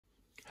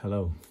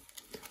Hello,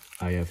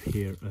 I have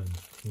here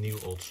a new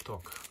old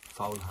stock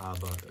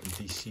Faulhaber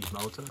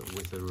DC-Motor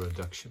with a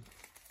reduction.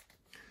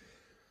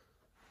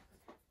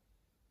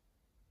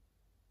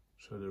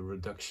 So the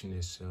reduction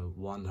is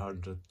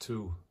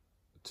 102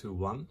 to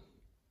 1.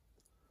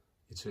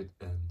 So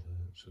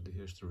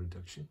here's the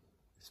reduction.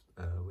 It's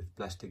with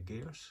plastic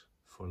gears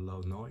for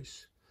low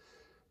noise.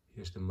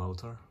 Here's the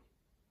motor.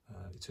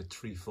 It's a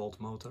 3-volt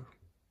motor.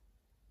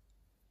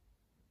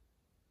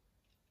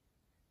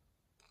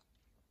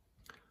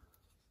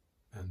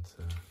 And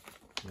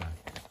yeah,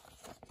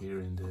 here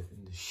in the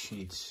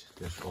sheets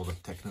there's all the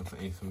technical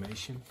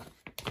information.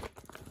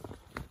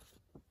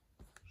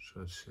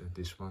 So it's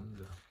this one,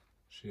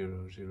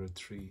 the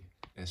 003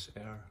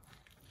 SR.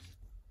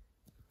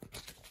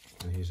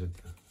 And here's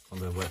on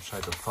the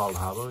website of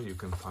Faulhaber you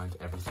can find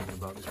everything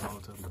about this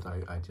motor, but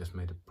I just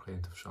made a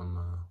print of some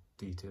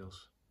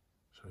details.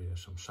 So here are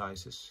some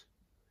sizes.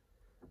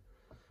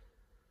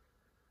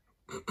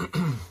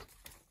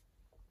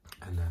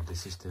 And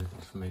this is the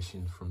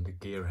information from the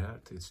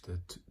gearhead. It's the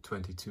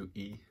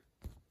 22E,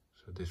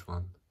 so this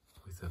one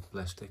with the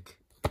plastic.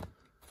 And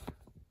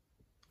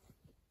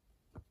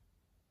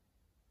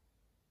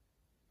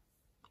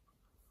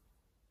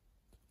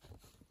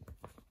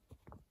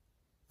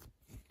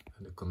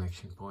the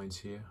connection points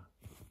here.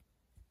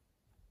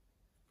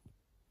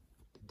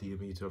 The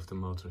diameter of the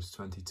motor is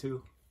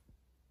 22.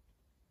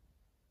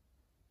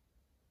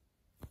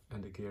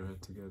 And the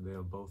gearhead together, they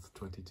are both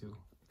 22.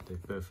 They're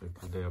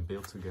perfect. They are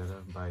built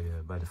together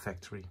by the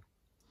factory.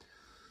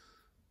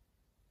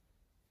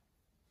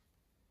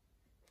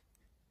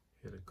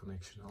 Here the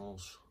connection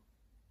holes.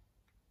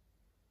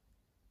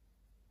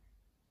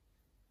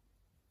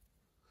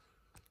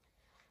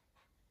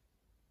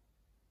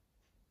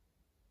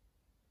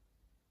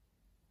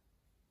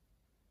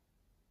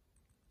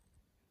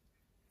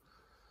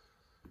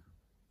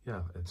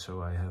 Yeah, and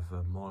so I have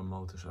more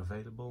motors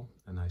available,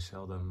 and I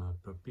sell them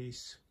per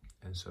piece,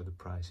 and so the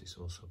price is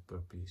also per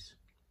piece.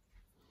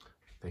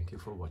 Thank you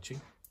for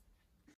watching.